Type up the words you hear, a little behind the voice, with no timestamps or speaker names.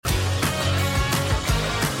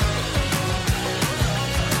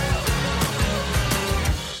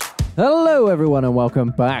Hello, everyone, and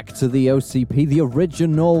welcome back to the OCP, the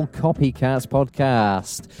original Copycats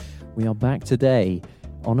podcast. We are back today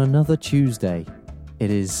on another Tuesday. It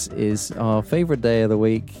is our favorite day of the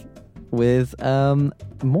week with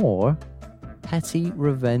more petty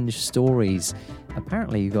revenge stories.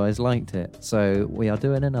 Apparently, you guys liked it, so we are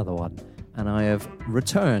doing another one. And I have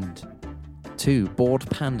returned to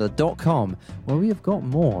boredpanda.com, where we have got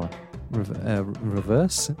more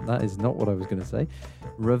reverse. That is not what I was going to say.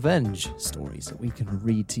 Revenge stories that we can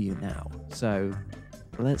read to you now. So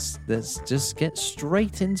let's just get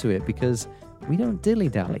straight into it, because we don't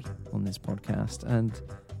dilly-dally on this podcast,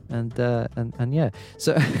 and yeah.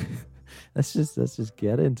 So let's just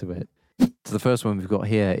get into it. So the first one we've got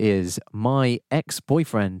here is: my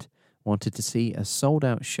ex-boyfriend wanted to see a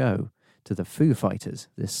sold-out show to the Foo Fighters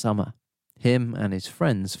this summer. Him and his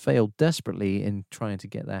friends failed desperately in trying to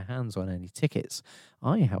get their hands on any tickets.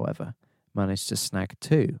 I, however, managed to snag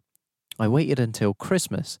 2. I waited until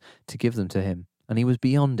Christmas to give them to him, and he was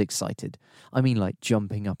beyond excited. I mean, like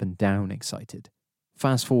jumping up and down excited.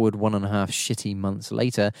 Fast forward 1.5 shitty months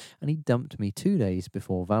later, and he dumped me 2 days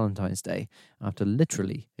before Valentine's Day, after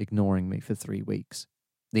literally ignoring me for 3 weeks.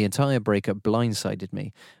 The entire breakup blindsided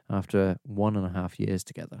me after 1.5 years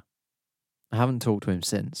together. I haven't talked to him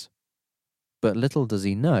since. But little does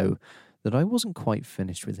he know that I wasn't quite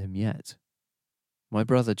finished with him yet. My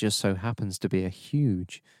brother just so happens to be a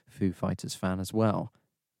huge Foo Fighters fan as well.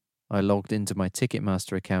 I logged into my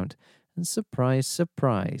Ticketmaster account, and surprise,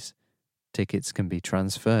 surprise, tickets can be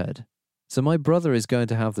transferred. So my brother is going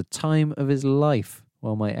to have the time of his life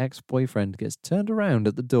while my ex-boyfriend gets turned around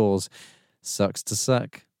at the doors. Sucks to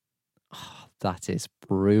suck. Oh, that is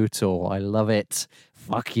brutal. I love it.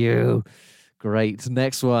 Fuck you. Great.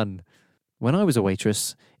 Next one. When I was a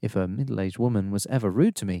waitress, if a middle-aged woman was ever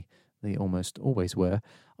rude to me, they almost always were,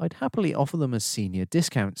 I'd happily offer them a senior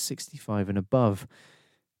discount, 65 and above.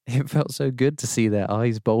 It felt so good to see their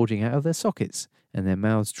eyes bulging out of their sockets and their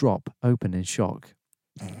mouths drop open in shock.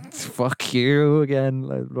 Fuck you again.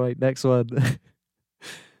 Right, next one.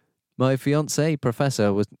 My fiancé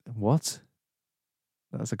professor was... What?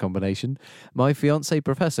 That's a combination. My fiancé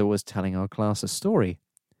professor was telling our class a story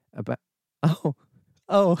about...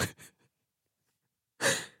 Oh.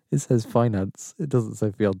 It says finance. It doesn't say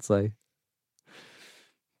fiancé.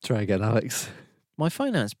 Try again, Alex. My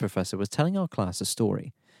finance professor was telling our class a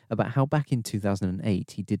story about how back in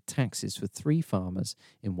 2008 he did taxes for 3 farmers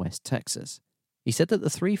in West Texas. He said that the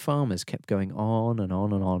 3 farmers kept going on and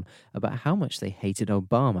on and on about how much they hated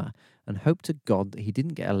Obama and hoped to God that he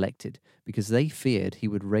didn't get elected because they feared he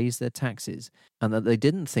would raise their taxes and that they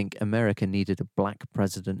didn't think America needed a black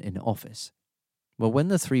president in office. Well, when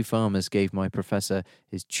the 3 farmers gave my professor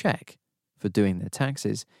his check for doing their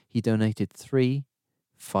taxes, he donated 3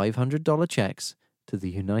 $500 checks to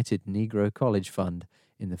the United Negro College Fund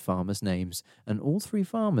in the farmers' names, and all 3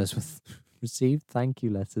 farmers received thank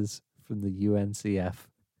you letters from the UNCF.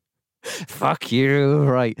 Fuck you!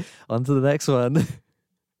 Right, on to the next one.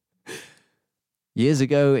 Years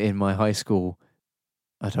ago in my high school,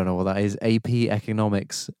 I don't know what that is, AP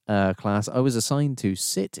Economics class, I was assigned to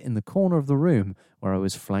sit in the corner of the room where I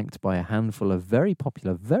was flanked by a handful of very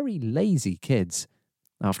popular, very lazy kids.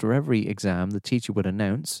 After every exam, the teacher would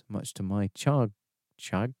announce, much to my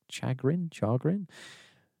chagrin?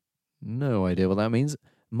 No idea what that means.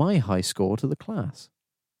 My high score to the class.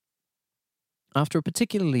 After a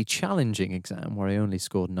particularly challenging exam where I only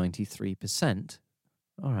scored 93%,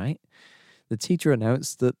 all right, the teacher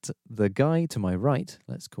announced that the guy to my right,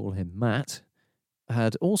 let's call him Matt,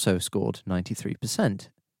 had also scored 93%.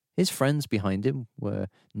 His friends behind him were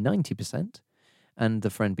 90%, and the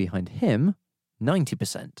friend behind him,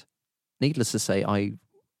 90%. Needless to say, I,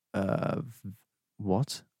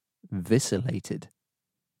 Vacillated.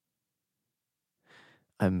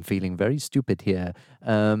 I'm feeling very stupid here.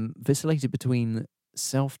 Vacillated between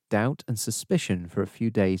self-doubt and suspicion for a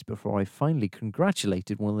few days before I finally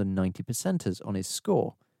congratulated one of the 90%ers on his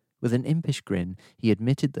score. With an impish grin, he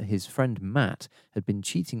admitted that his friend Matt had been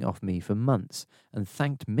cheating off me for months and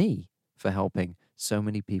thanked me for helping so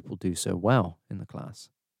many people do so well in the class.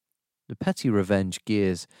 The petty revenge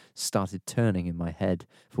gears started turning in my head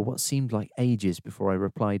for what seemed like ages before I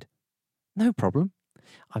replied, "No problem.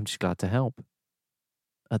 I'm just glad to help."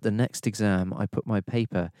 At the next exam, I put my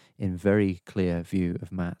paper in very clear view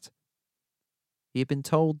of Matt. He had been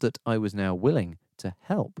told that I was now willing to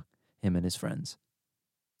help him and his friends.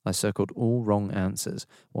 I circled all wrong answers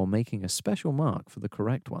while making a special mark for the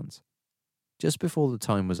correct ones. Just before the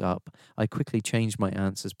time was up, I quickly changed my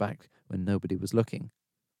answers back when nobody was looking,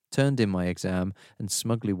 turned in my exam, and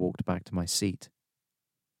smugly walked back to my seat.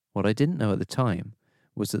 What I didn't know at the time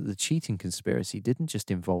was that the cheating conspiracy didn't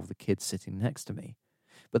just involve the kid sitting next to me,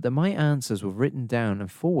 but that my answers were written down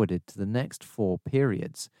and forwarded to the next 4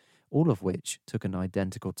 periods, all of which took an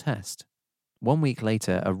identical test. 1 week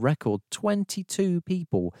later, a record 22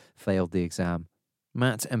 people failed the exam.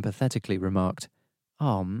 Matt empathetically remarked,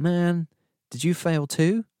 "Oh man, did you fail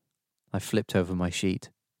too?" I flipped over my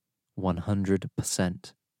sheet.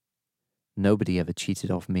 100%. Nobody ever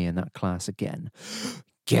cheated off me in that class again.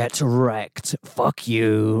 Get wrecked. Fuck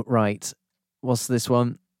you. Right. What's this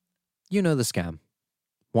one? You know the scam.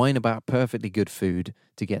 Whine about perfectly good food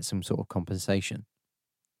to get some sort of compensation.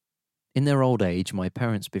 In their old age, my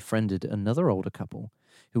parents befriended another older couple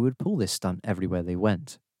who would pull this stunt everywhere they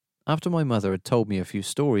went. After my mother had told me a few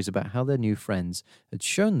stories about how their new friends had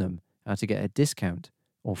shown them how to get a discount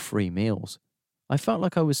or free meals, I felt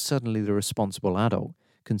like I was suddenly the responsible adult,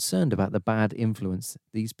 concerned about the bad influence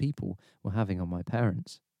these people were having on my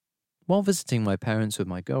parents. While visiting my parents with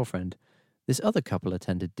my girlfriend, this other couple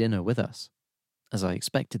attended dinner with us. As I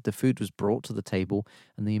expected, the food was brought to the table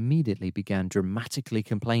and they immediately began dramatically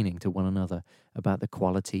complaining to one another about the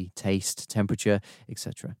quality, taste, temperature,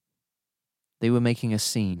 etc. They were making a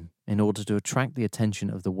scene in order to attract the attention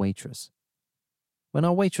of the waitress. When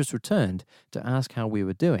our waitress returned to ask how we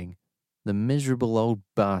were doing, the miserable old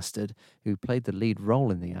bastard who played the lead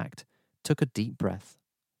role in the act took a deep breath,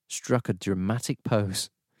 struck a dramatic pose,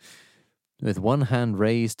 with one hand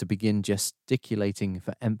raised to begin gesticulating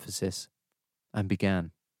for emphasis, and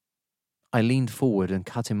began. I leaned forward and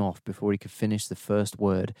cut him off before he could finish the first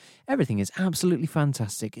word. "Everything is absolutely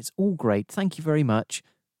fantastic. It's all great. Thank you very much."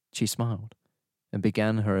 She smiled and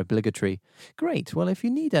began her obligatory, "Great, well, if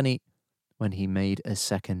you need any," when he made a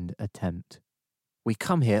second attempt. "We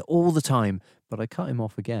come here all the time," but I cut him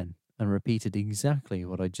off again and repeated exactly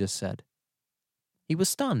what I just said. He was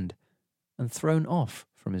stunned and thrown off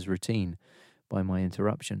from his routine by my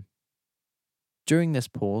interruption. During this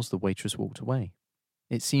pause, the waitress walked away.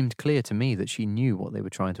 It seemed clear to me that she knew what they were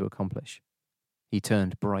trying to accomplish. He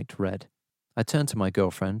turned bright red. I turned to my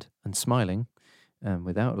girlfriend and, smiling, and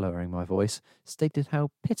without lowering my voice, stated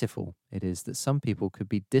how pitiful it is that some people could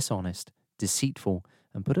be dishonest, deceitful,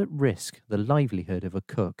 and put at risk the livelihood of a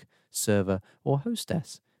cook, server, or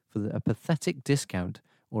hostess for a pathetic discount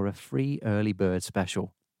or a free early bird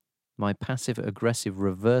special. My passive-aggressive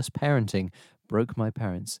reverse parenting broke my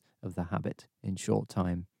parents of the habit in short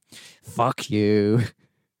time. Fuck you.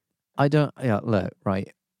 Look,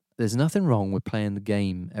 right, there's nothing wrong with playing the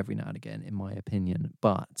game every now and again, in my opinion,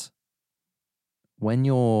 but when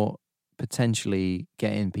you're potentially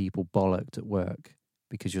getting people bollocked at work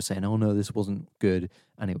because you're saying, "Oh no, this wasn't good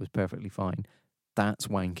and it was perfectly fine," that's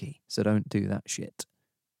wanky. So don't do that shit.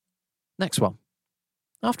 Next one.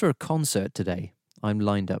 After a concert today, I'm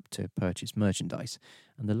lined up to purchase merchandise,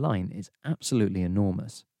 and the line is absolutely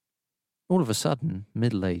enormous. All of a sudden,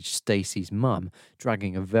 middle-aged Stacy's mum,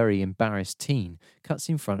 dragging a very embarrassed teen, cuts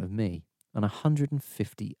in front of me and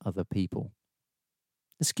 150 other people.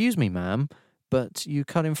 "Excuse me, ma'am, but you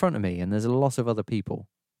cut in front of me and there's a lot of other people."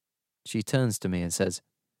 She turns to me and says,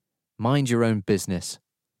 "Mind your own business."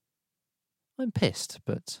 I'm pissed,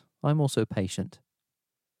 but I'm also patient.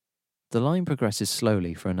 The line progresses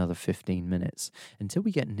slowly for another 15 minutes until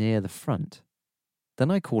we get near the front. Then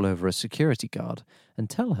I call over a security guard and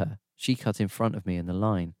tell her she cut in front of me in the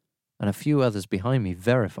line, and a few others behind me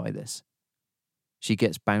verify this. She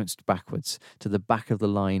gets bounced backwards to the back of the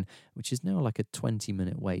line, which is now like a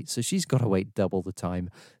 20-minute wait, so she's got to wait double the time.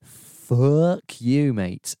 Fuck you,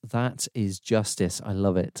 mate. That is justice. I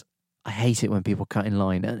love it. I hate it when people cut in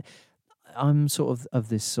line. And I'm sort of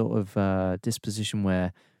this sort of disposition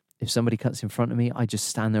where if somebody cuts in front of me, I just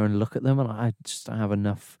stand there and look at them, and I just don't have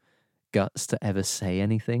enough guts to ever say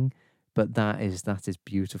anything. But that is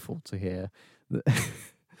beautiful to hear.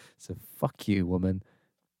 So fuck you, woman.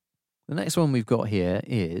 The next one we've got here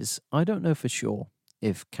is, I don't know for sure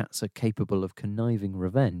if cats are capable of conniving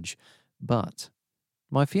revenge, but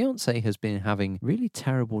my fiancé has been having really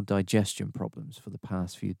terrible digestion problems for the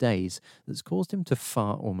past few days that's caused him to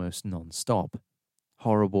fart almost non-stop.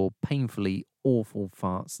 Horrible, painfully awful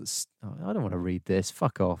farts. I don't want to read this.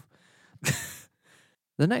 Fuck off.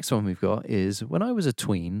 The next one we've got is, when I was a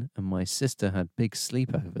tween and my sister had big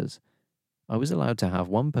sleepovers, I was allowed to have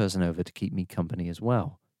one person over to keep me company as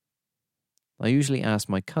well. I usually asked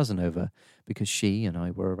my cousin over because she and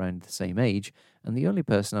I were around the same age and the only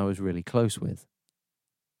person I was really close with.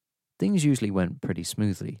 Things usually went pretty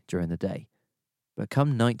smoothly during the day, but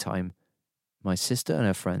come nighttime, my sister and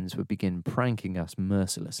her friends would begin pranking us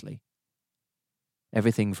mercilessly.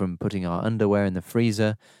 Everything from putting our underwear in the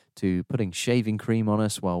freezer to putting shaving cream on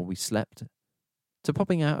us while we slept. to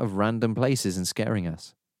popping out of random places and scaring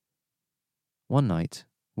us. One night,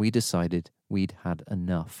 we decided we'd had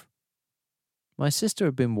enough. My sister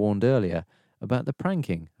had been warned earlier about the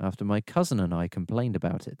pranking after my cousin and I complained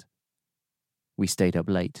about it. We stayed up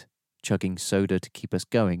late, chugging soda to keep us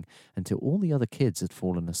going until all the other kids had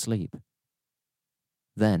fallen asleep.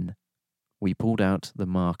 Then, we pulled out the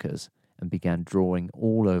markers and began drawing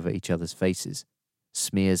all over each other's faces,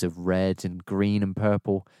 smears of red and green and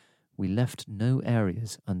purple. We left no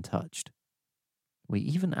areas untouched. We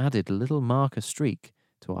even added a little marker streak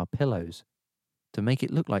to our pillows to make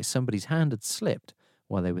it look like somebody's hand had slipped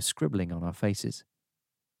while they were scribbling on our faces.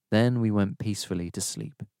 Then we went peacefully to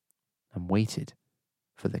sleep and waited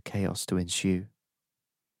for the chaos to ensue.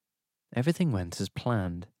 Everything went as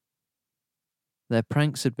planned. Their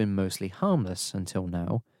pranks had been mostly harmless until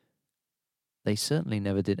now. They certainly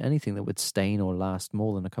never did anything that would stain or last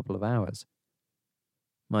more than a couple of hours.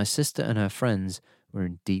 My sister and her friends were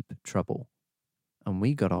in deep trouble, and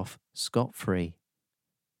we got off scot-free.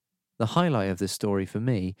 The highlight of this story for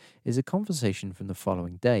me is a conversation from the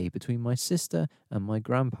following day between my sister and my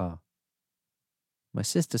grandpa. My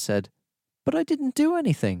sister said, "But I didn't do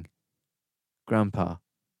anything." Grandpa,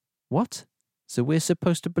 "What? So we're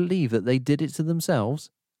supposed to believe that they did it to themselves?"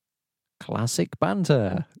 Classic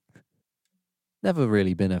banter. Never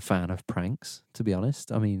really been a fan of pranks, to be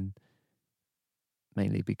honest. I mean,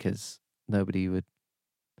 mainly because nobody would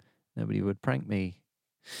prank me.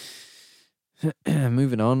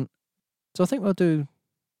 Moving on. So I think we'll do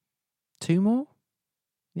 2 more.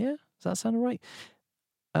 Yeah, does that sound all right?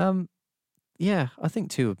 Yeah, I think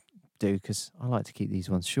 2 will do because I like to keep these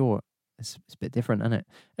ones short. It's a bit different, isn't it?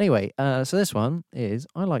 Anyway, so this one is,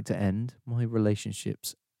 I like to end my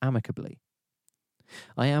relationships amicably.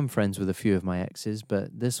 I am friends with a few of my exes,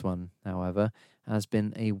 but this one, however, has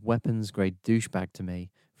been a weapons-grade douchebag to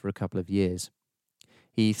me for a couple of years.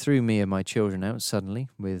 He threw me and my children out suddenly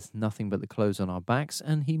with nothing but the clothes on our backs,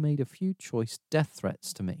 and he made a few choice death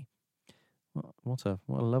threats to me. What a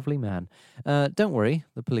lovely man. Don't worry,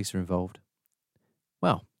 the police are involved.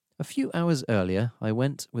 Well, a few hours earlier, I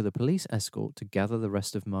went with a police escort to gather the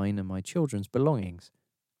rest of mine and my children's belongings.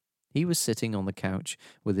 He was sitting on the couch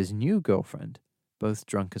with his new girlfriend, both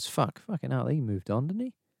drunk as fuck. Fucking hell, he moved on, didn't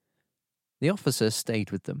he? The officer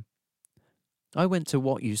stayed with them. I went to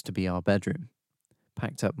what used to be our bedroom,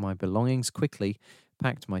 packed up my belongings quickly,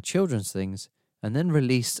 packed my children's things, and then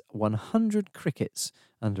released 100 crickets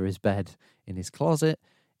under his bed, in his closet,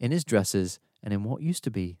 in his dressers, and in what used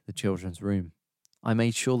to be the children's room. I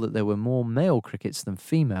made sure that there were more male crickets than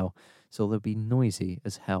female, so they'll be noisy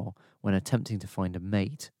as hell when attempting to find a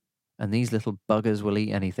mate. And these little buggers will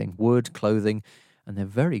eat anything, wood, clothing, and they're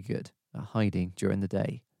very good at hiding during the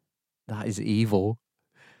day. That is evil.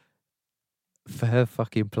 Fair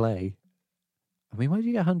fucking play. I mean, where do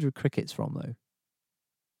you get 100 crickets from, though?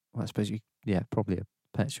 Well, I suppose probably a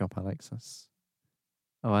pet shop, Alex.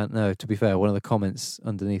 No, to be fair, one of the comments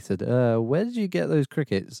underneath said, where did you get those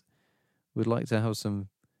crickets? Would like to have some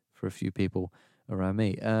for a few people around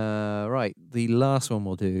me. Right, the last one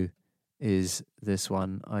we'll do is this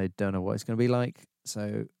one. I don't know what it's going to be like,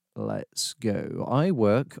 so let's go. I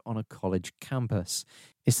work on a college campus.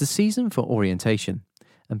 It's the season for orientation,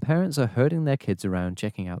 and parents are herding their kids around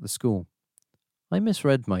checking out the school. I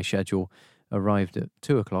misread my schedule, arrived at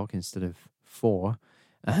 2 o'clock instead of 4,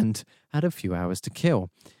 and had a few hours to kill.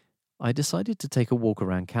 I decided to take a walk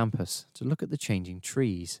around campus to look at the changing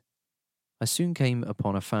trees. I soon came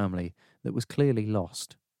upon a family that was clearly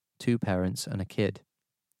lost, 2 parents and a kid.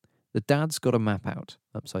 The dad's got a map out,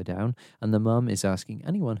 upside down, and the mum is asking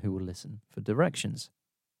anyone who will listen for directions.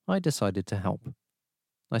 I decided to help.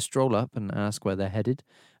 I stroll up and ask where they're headed,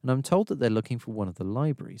 and I'm told that they're looking for one of the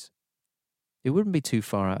libraries. It wouldn't be too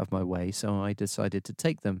far out of my way, so I decided to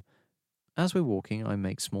take them. As we're walking, I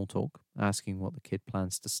make small talk, asking what the kid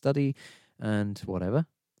plans to study, and whatever.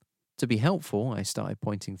 To be helpful, I started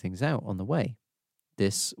pointing things out on the way.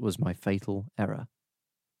 This was my fatal error.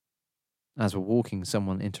 As we're walking,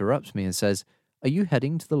 someone interrupts me and says, "Are you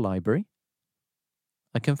heading to the library?"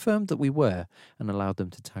 I confirmed that we were and allowed them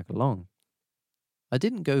to tag along. I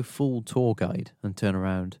didn't go full tour guide and turn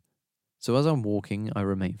around. So as I'm walking, I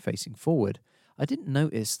remain facing forward. I didn't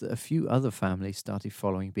notice that a few other families started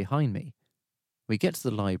following behind me. We get to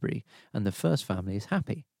the library, and the first family is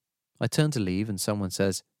happy. I turn to leave, and someone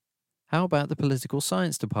says, "How about the political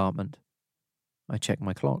science department?" I check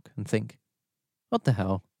my clock and think, what the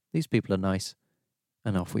hell, these people are nice.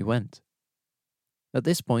 And off we went. At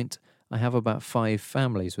this point, I have about 5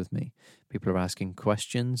 families with me. People are asking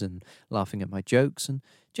questions and laughing at my jokes and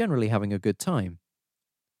generally having a good time.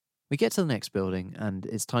 We get to the next building, and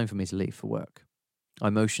it's time for me to leave for work. I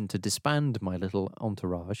motioned to disband my little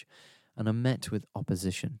entourage, and I'm met with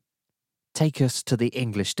opposition. "Take us to the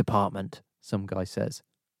English department," some guy says.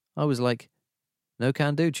 I was like, "No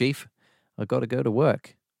can do, Chief. I got to go to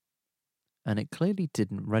work." And it clearly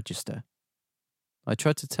didn't register. I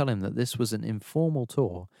tried to tell him that this was an informal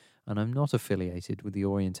tour and I'm not affiliated with the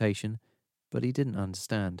orientation, but he didn't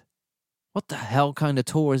understand. "What the hell kind of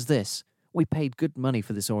tour is this? We paid good money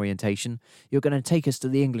for this orientation. You're going to take us to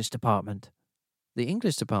the English department." The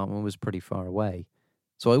English department was pretty far away,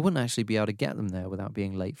 so I wouldn't actually be able to get them there without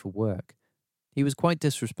being late for work. He was quite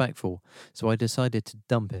disrespectful, so I decided to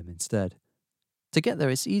dump him instead. "To get there,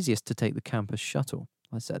 it's easiest to take the campus shuttle,"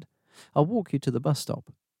 I said. "I'll walk you to the bus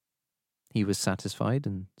stop." He was satisfied,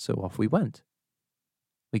 and so off we went.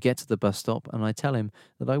 We get to the bus stop, and I tell him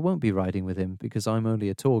that I won't be riding with him because I'm only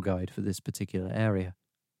a tour guide for this particular area.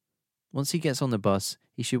 Once he gets on the bus,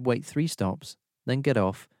 he should wait 3 stops, then get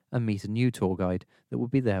off and meet a new tour guide that will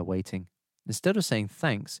be there waiting. Instead of saying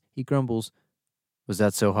thanks, he grumbles, "Was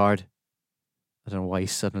that so hard?" I don't know why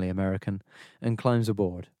he's suddenly American, and climbs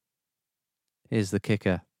aboard. Here's the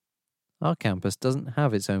kicker. Our campus doesn't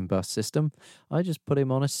have its own bus system. I just put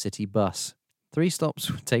him on a city bus. 3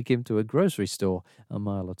 stops would take him to a grocery store a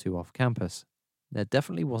mile or 2 off campus. There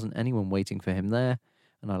definitely wasn't anyone waiting for him there,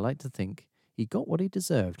 and I like to think he got what he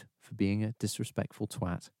deserved for being a disrespectful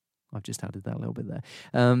twat. I've just added that a little bit there.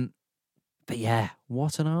 But yeah,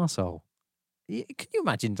 what an arsehole. Can you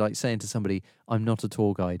imagine saying to somebody, "I'm not a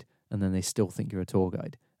tour guide," and then they still think you're a tour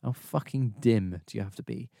guide? How fucking dim do you have to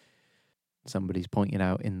be? Somebody's pointed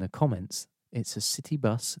out in the comments, it's a city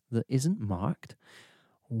bus that isn't marked.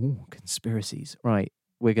 Ooh, conspiracies. Right,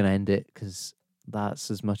 we're going to end it because that's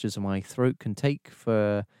as much as my throat can take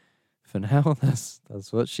for now. That's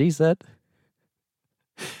what she said.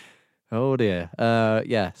 Oh dear.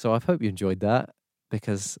 Yeah, so I hope you enjoyed that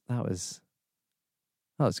because that was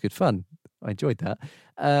good fun. I enjoyed that.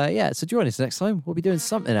 Yeah, so join us next time. We'll be doing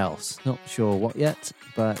something else. Not sure what yet,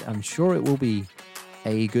 but I'm sure it will be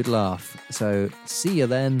a good laugh. So see you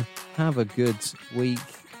then. Have a good week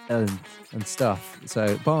and stuff.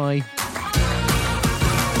 So bye.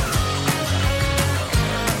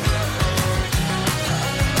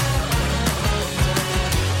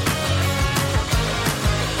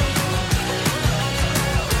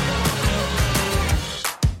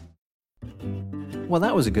 Well,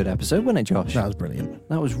 that was a good episode, wasn't it, Josh? That was brilliant.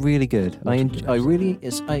 That was really good. I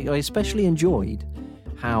especially enjoyed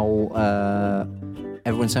how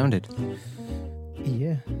everyone sounded.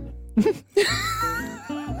 Yeah.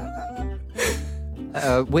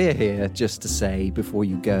 We're here just to say before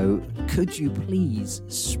you go, could you please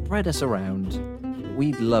spread us around?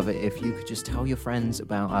 We'd love it if you could just tell your friends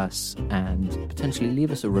about us and potentially leave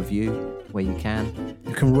us a review where you can.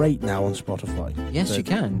 You can rate now on Spotify. Yes, so you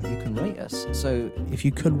can. You can rate us. So if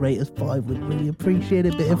you could rate us 5, we'd really appreciate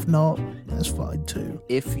it. But if not, that's fine too.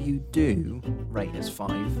 If you do rate us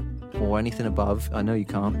 5 or anything above, I know you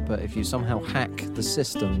can't, but if you somehow hack the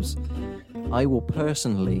systems, I will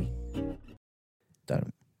personally...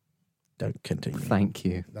 Don't continue. Thank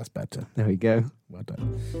you. That's better. There we go. Well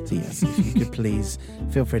done. So yes, if you could please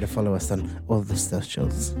feel free to follow us on all the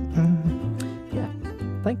socials. Yeah.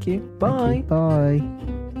 Thank you. Bye. Thank you. Bye.